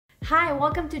Hi,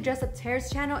 welcome to Dress Up Tara's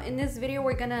channel. In this video,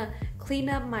 we're gonna clean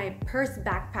up my purse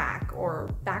backpack or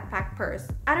backpack purse.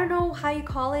 I don't know how you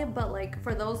call it, but like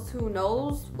for those who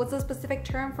knows what's a specific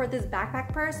term for this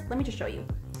backpack purse, let me just show you.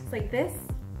 It's like this.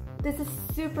 This is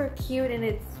super cute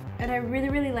and I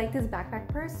really like this backpack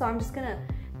purse, so I'm just gonna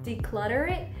declutter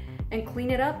it and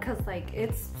clean it up because like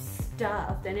it's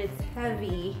stuffed and it's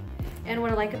heavy. And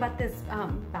what I like about this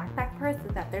backpack purse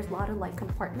is that there's a lot of like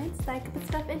compartments that I can put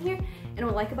stuff in here. And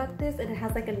what I like about this, and it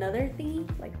has like another thing,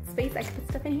 like space I can put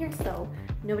stuff in here so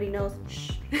nobody knows.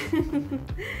 Shh.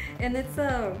 And it's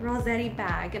a Rossetti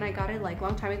bag and I got it like a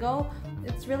long time ago.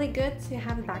 It's really good to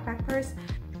have a backpack purse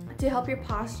to help your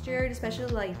posture, especially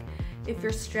like if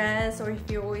you're stressed or if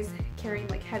you're always carrying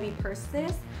like heavy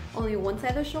purses, only one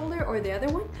side of the shoulder or the other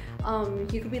one,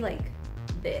 you could be like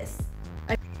this.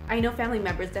 I know family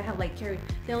members that have like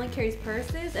they only carry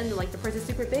purses and like the purse is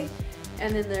super big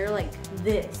and then they're like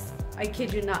this. I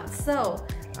kid you not. So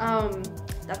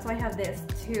that's why I have this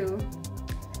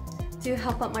to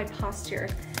help up my posture.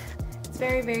 It's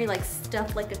very like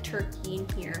stuffed like a turkey in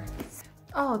here.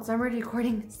 Oh, so I'm already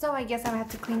recording. So I guess I have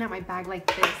to clean out my bag like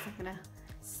this. I'm gonna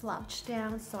slouch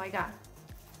down. So I got,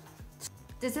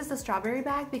 this is a strawberry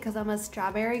bag because I'm a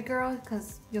strawberry girl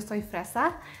because yo soy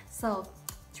fresa. So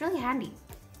it's really handy.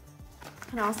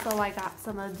 And also I got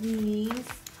some of these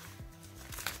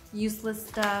useless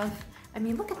stuff. I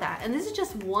mean, look at that. And this is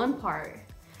just one part.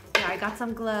 Yeah, I got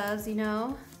some gloves, you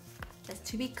know, just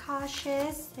to be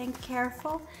cautious and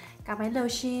careful. Got my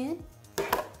lotion.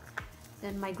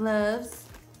 Then my gloves.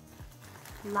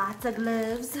 Lots of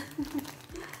gloves. So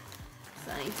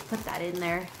I need to put that in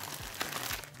there.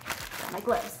 Got my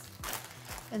gloves.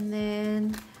 And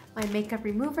then my makeup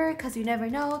remover, because you never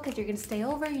know, because you're gonna stay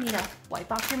over, you need to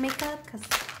wipe off your makeup because you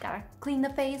gotta clean the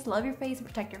face, love your face, and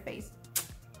protect your face.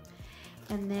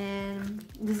 And then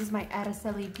this is my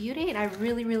Araceli Beauty, and I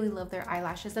really love their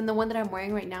eyelashes. And the one that I'm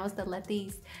wearing right now is the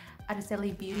Letty's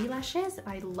Araceli Beauty lashes.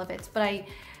 I love it, but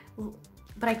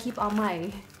I keep all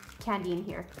my candy in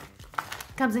here.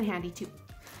 Comes in handy too.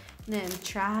 And then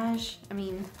trash, I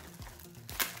mean,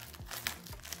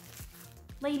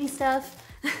 lady stuff.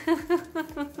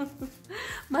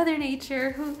 Mother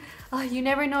Nature. Oh, you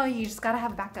never know, you just gotta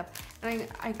have backup. And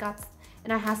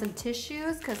I have some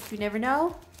tissues because you never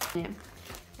know. Yeah.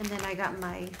 And then I got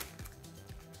my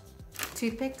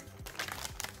toothpick.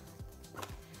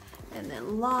 And then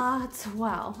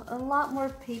a lot more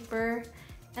paper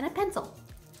and a pencil.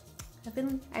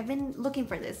 I've been looking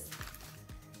for this.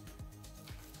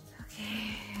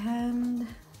 Okay, and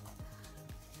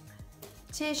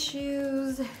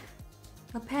tissues.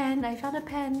 A pen, I found a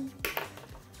pen.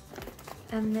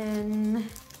 And then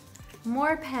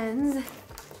more pens.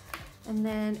 And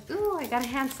then, ooh, I got a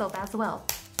hand soap as well.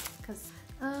 Cause,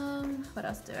 what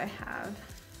else do I have?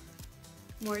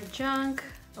 More junk,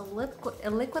 a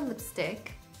liquid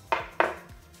lipstick,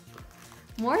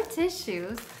 more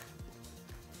tissues.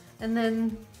 And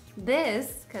then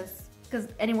this, cause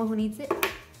anyone who needs it.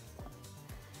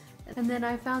 And then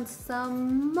I found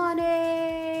some money.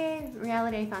 In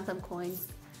reality, I found some coins,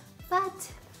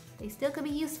 but they still could be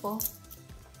useful.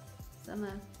 So I'm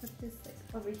gonna put this like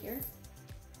over here.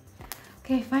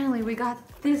 Okay, finally we got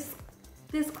this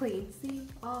clean. See?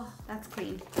 Oh, that's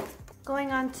clean.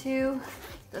 Going on to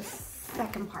the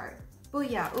second part. Oh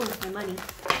yeah, ooh, my money.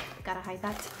 Gotta hide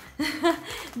that.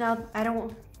 No, I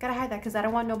don't, gotta hide that because I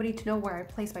don't want nobody to know where I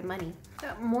place my money.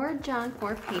 Got more junk,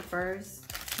 more papers,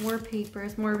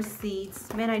 more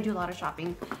receipts. Man, I do a lot of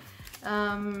shopping.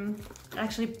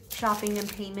 Actually shopping and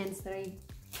payments that I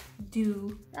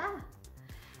do.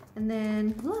 And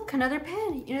then look, another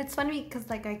pen. You know, it's funny because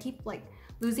like I keep like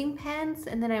losing pens,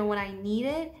 and then when I need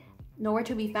it, nowhere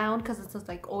to be found because it's just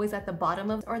like always at the bottom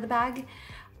of the bag.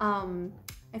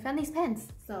 I found these pens,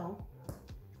 so.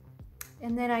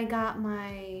 And then I got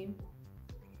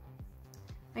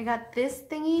this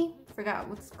thingy. Forgot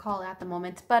what's called at the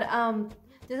moment, but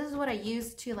this is what I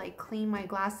use to like clean my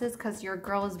glasses because your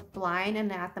girl is blind and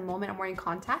at the moment I'm wearing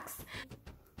contacts.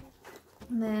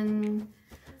 And then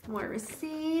more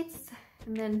receipts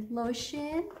and then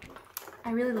lotion.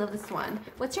 I really love this one.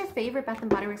 What's your favorite Bath and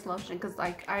Body Works lotion? Because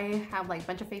like I have like a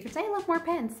bunch of favorites. I love more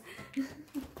pens.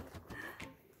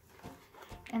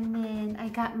 And then I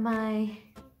got my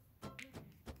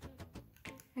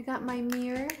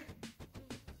mirror.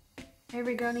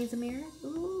 Every girl needs a mirror.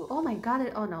 Ooh, oh my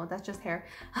god, oh no, that's just hair.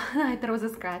 I thought it was a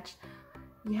scratch.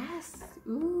 Yes,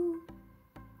 ooh.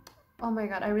 Oh my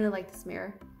god, I really like this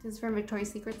mirror. This is from Victoria's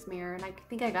Secret's mirror, and I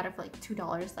think I got it for like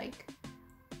 $2, like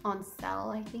on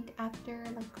sale, I think after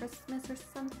like Christmas or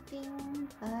something.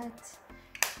 But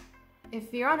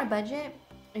if you're on a budget,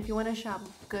 if you want to shop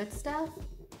good stuff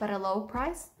but a low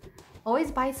price,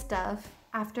 always buy stuff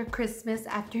after Christmas,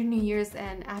 after New Year's,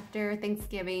 and after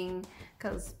Thanksgiving,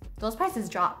 because those prices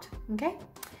dropped, okay?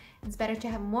 It's better to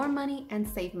have more money and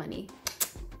save money.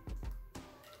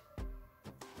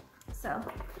 So,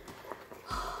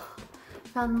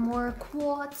 found more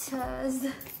quarters.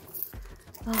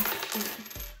 Oh,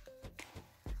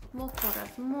 more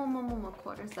quarters, more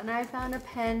quarters. And I found a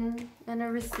pen and a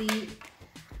receipt.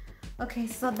 Okay,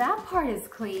 so that part is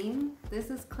clean. This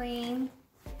is clean.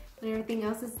 And everything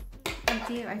else is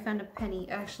empty. I found a penny.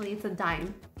 Actually, it's a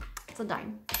dime. It's a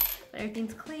dime. But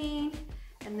everything's clean.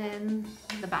 And then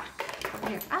in the back.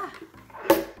 Here.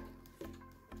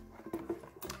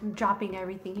 I'm dropping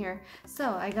everything here. So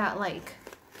I got like,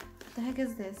 what the heck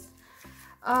is this?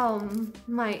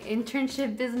 My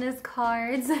internship business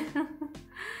cards.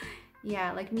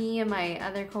 Yeah, like me and my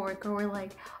other coworker were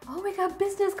like, oh, we got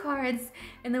business cards.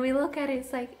 And then we look at it,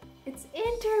 it's like, it's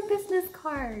intern business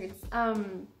cards.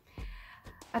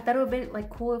 I thought it would be like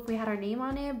cool if we had our name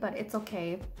on it, but it's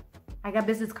okay. I got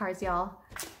business cards, y'all.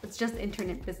 It's just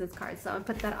internet business cards. So I'm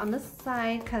gonna put that on the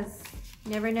side because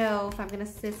you never know if I'm gonna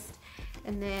assist.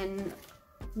 And then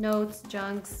notes,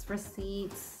 junks,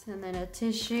 receipts, and then a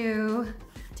tissue.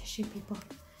 Tissue, people.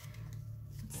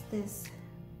 What's this?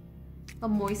 A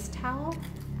moist towel.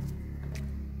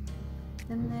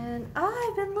 And then, oh,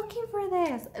 I've been looking for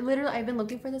this. Literally, I've been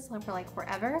looking for this for like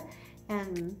forever.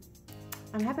 And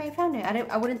I'm happy I found it.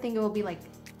 I wouldn't think it would be like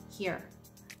here.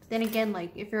 But then again,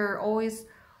 like if you're always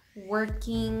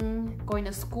working, going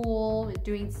to school,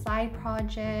 doing side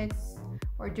projects,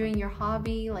 or doing your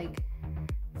hobby, like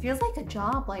it feels like a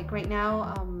job. Like right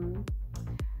now,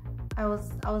 I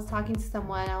was talking to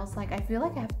someone. I was like, I feel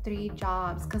like I have 3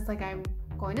 jobs because like I'm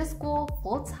going to school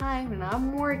full time and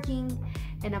I'm working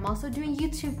and I'm also doing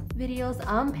YouTube videos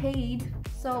unpaid.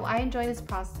 So I enjoy this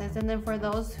process. And then for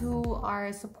those who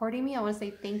are supporting me, I want to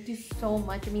say thank you so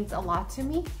much. It means a lot to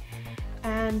me.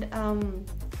 And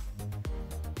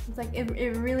it's like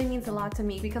it really means a lot to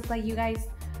me because like you guys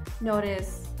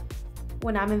notice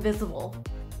when I'm invisible.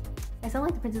 I sound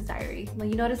like the Princess Diary. Like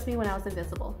you noticed me when I was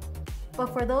invisible. But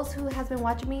for those who has been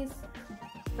watching me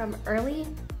from early,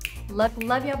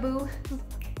 love ya, boo.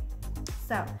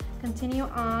 So continue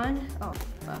on. Oh,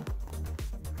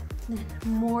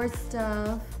 more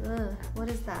stuff. Ugh, what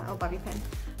is that? Oh, bobby pin.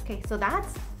 Okay, so that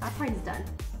part is done.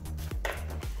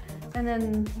 And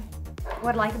then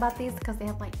what I like about these, because they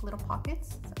have like little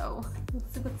pockets. So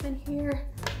let's see what's in here.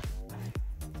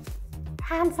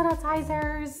 Hand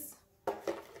sanitizers.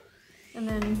 And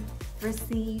then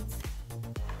receipts.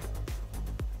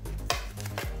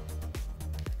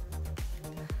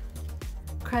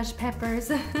 Crushed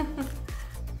peppers.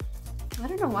 I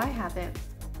don't know why I have it,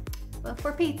 but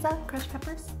for pizza, crushed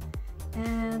peppers.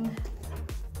 And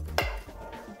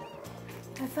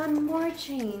I found more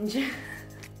change.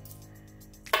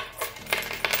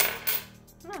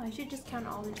 Oh, I should just count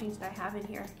all the change that I have in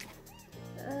here.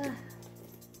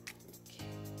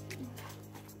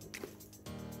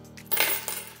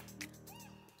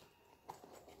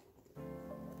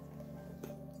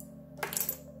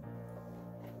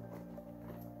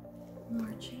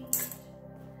 More change.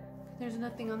 There's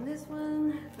nothing on this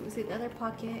one. Let me see the other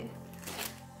pocket.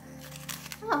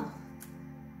 Oh,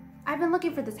 I've been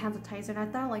looking for this hand sanitizer and I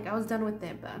thought like I was done with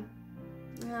it, but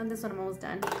this one I'm almost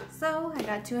done. So I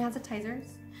got 2 hand sanitizers.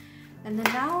 And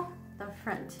then now the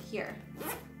front here.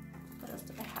 What else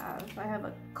do I have? I have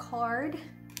a card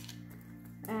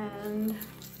and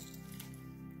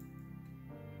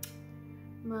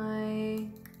my,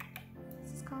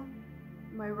 what's this called?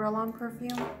 My roll-on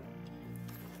perfume.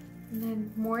 And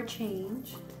then more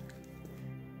change.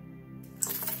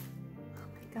 Oh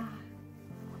my god.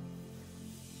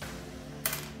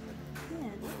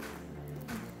 Man.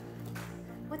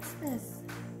 What's this?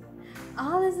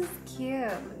 Oh, this is cute.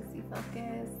 Let me see,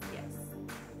 focus. Yes.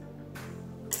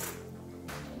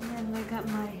 And then I got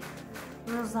my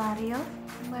rosario.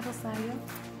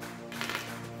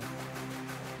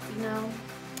 You know,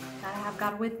 that I have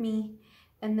got with me.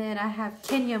 And then I have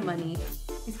Kenya money.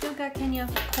 I still got Kenya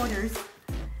quarters.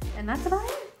 And that's about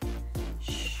it.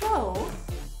 So,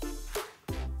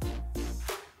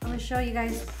 I'm gonna show you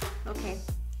guys, okay,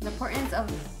 the importance of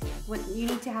what you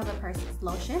need to have a purse.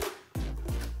 Lotion,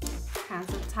 hand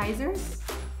sanitizers,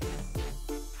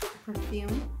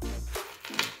 perfume,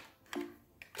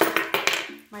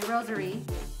 my rosary.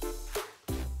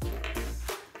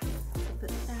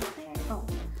 Put that there. Oh,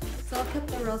 so I'll put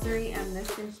the rosary and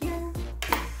this in here.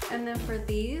 And then for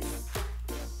these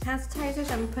hand sanitizers,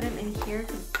 I'm gonna put them in here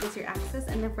because it's your access.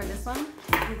 And then for this one,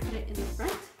 we put it in the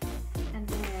front. And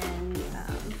then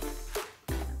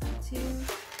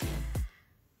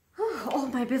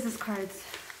my business cards.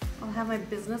 I'll have my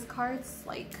business cards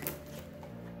like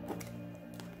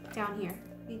down here.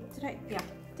 Wait, did I? Yeah,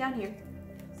 down here.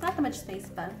 It's not that much space,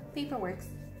 but paper works.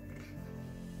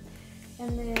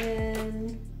 And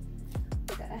then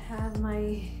gotta have my,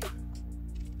 I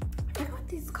forgot what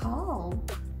these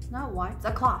called. Not wipes,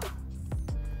 a cloth.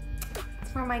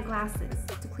 It's for my glasses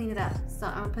to clean it up. So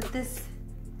I'm gonna put this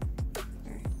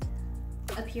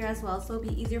up here as well, so it'll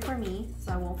be easier for me,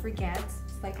 so I won't forget.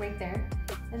 It's like right there.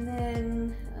 And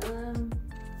then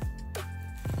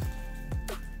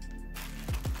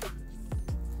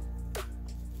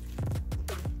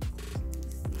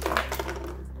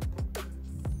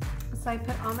so I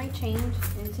put all my change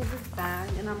into this bag,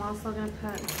 and I'm also gonna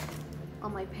put all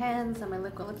my pens and my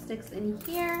liquid lipsticks in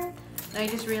here. And I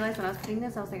just realized when I was putting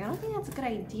this, I was like, I don't think that's a good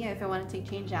idea if I want to take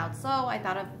change out. So I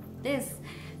thought of this.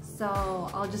 So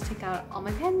I'll just take out all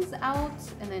my pens out,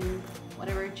 and then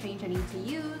whatever change I need to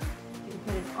use, I can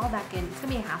put it all back in. It's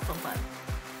gonna be a hassle, but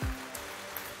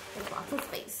there's lots of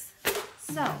space.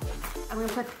 So I'm gonna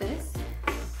put this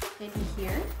in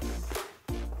here.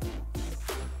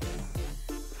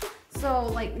 So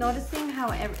like noticing how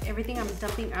everything I'm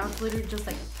dumping out is literally just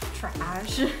like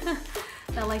trash.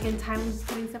 That like in time I'm just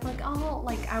putting stuff like, oh,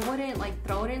 like I wouldn't like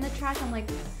throw it in the trash. I'm like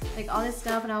all this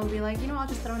stuff, and I would be like, you know, I'll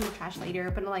just throw it in the trash later.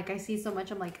 But like I see so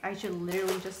much, I'm like, I should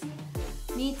literally just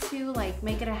need to like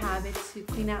make it a habit to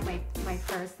clean out my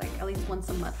purse like at least once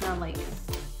a month, not like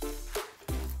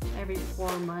every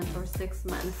 4 months or 6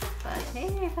 months. But hey,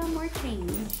 I found more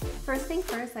change. First thing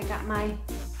first, I got my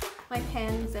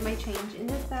pens and my change in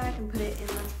this bag and put it in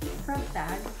the front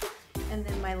bag. And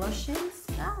then my lotions,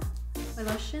 my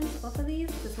lotions, both of these,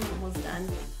 this one's almost done.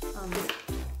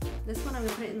 This one I'm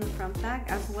gonna put it in the front bag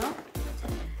as well.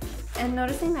 And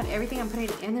noticing that everything I'm putting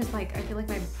in is like, I feel like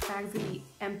my bag's gonna be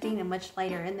emptying and much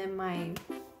lighter. And then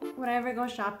whenever I go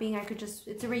shopping, I could just,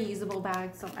 it's a reusable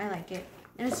bag, so I like it.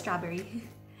 And it's strawberry.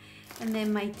 And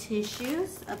then my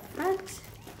tissues up front.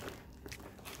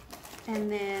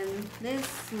 And then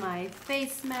this, my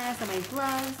face mask and my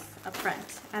gloves up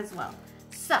front as well.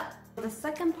 So the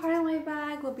second part of my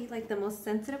bag will be like the most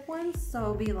sensitive one. So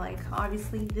it'll be like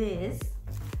obviously this,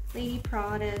 lady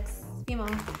products, you know,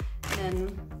 and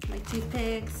then my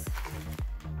toothpicks,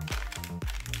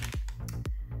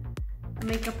 a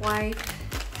makeup wipe,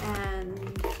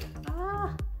 and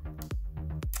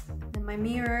then my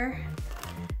mirror,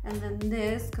 and then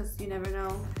this, because you never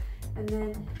know, and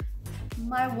then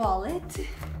my wallet,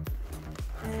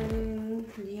 and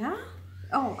yeah.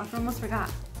 Oh, I almost forgot.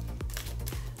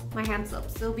 My hand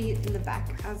soaps, they'll be in the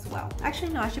back as well.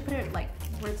 Actually, no, I should put it like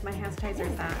where it's my hand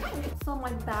sanitizer is at. So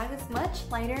my bag is much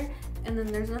lighter, and then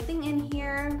there's nothing in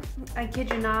here. I kid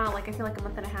you not, like I feel like a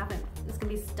month and a half and it's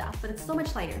gonna be stuff, but it's so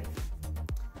much lighter.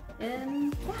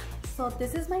 And yeah, so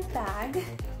this is my bag.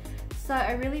 So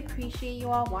I really appreciate you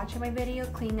all watching my video,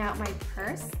 cleaning out my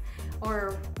purse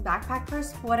or backpack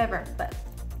purse, whatever, but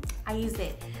I use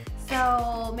it.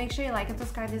 So make sure you like and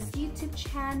subscribe to this YouTube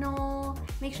channel.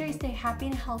 Make sure you stay happy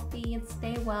and healthy and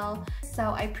stay well. So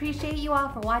I appreciate you all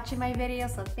for watching my video,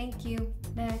 so thank you.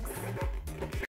 Next.